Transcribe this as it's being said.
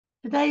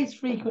Today's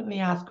frequently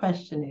asked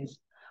question is,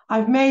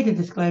 I've made a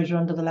disclosure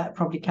under the Let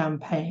Property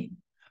campaign.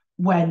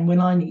 When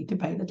will I need to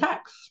pay the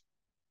tax?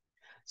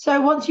 So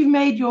once you've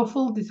made your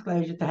full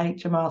disclosure to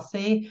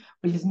HMRC,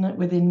 which is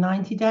within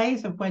 90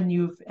 days of when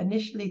you've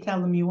initially tell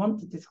them you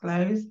want to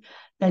disclose,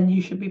 then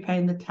you should be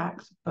paying the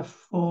tax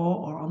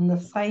before or on the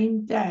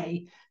same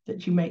day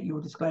that you make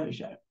your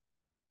disclosure.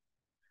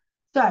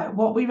 So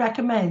what we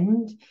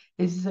recommend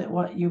is that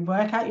what you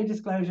work out your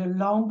disclosure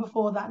long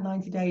before that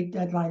 90-day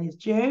deadline is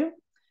due,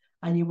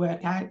 and you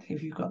work out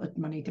if you've got the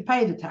money to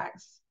pay the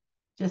tax.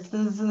 Just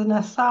as an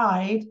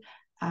aside,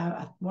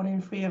 1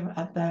 in 3 of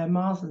the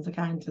Marslands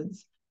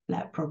Accountants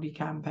Let Property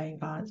campaign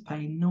clients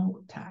pay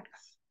no tax.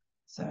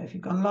 So if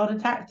you've got a lot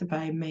of tax to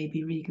pay,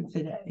 maybe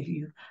reconsider if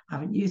you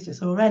haven't used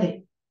this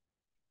already.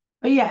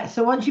 But yeah,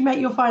 so once you make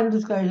your final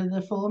disclosure,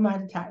 the full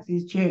amount of tax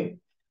is due.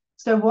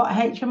 So what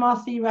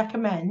HMRC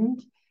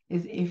recommend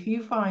is if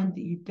you find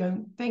that you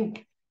don't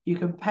think you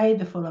can pay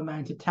the full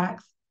amount of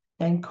tax,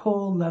 then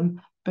call them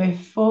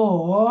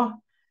before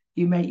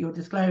you make your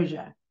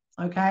disclosure,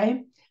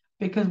 okay?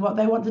 Because what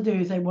they want to do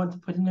is they want to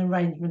put an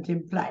arrangement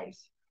in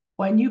place.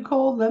 When you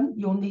call them,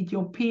 you'll need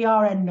your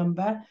PRN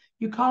number.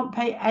 You can't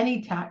pay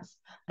any tax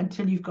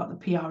until you've got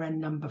the PRN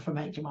number from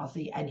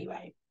HMRC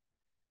anyway.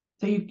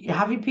 So you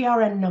have your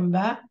PRN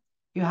number,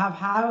 you have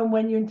how and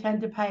when you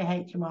intend to pay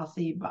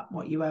HMRC but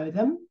what you owe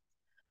them.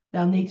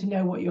 They'll need to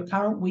know what your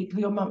current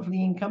weekly or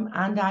monthly income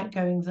and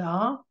outgoings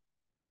are,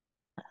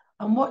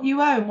 and what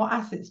you own, what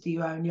assets do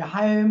you own, your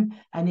home,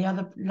 any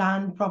other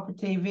land,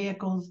 property,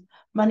 vehicles,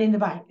 money in the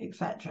bank,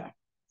 etc.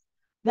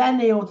 Then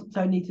they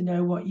also need to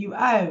know what you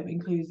owe,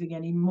 including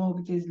any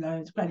mortgages,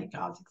 loans, credit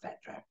cards,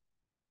 etc.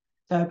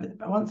 So,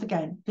 but once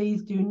again,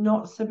 please do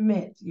not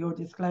submit your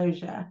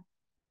disclosure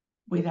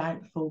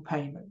without full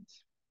payment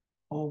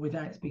or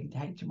without speaking to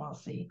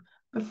HMRC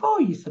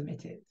before you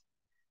submit it.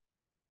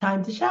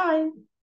 Time to shine.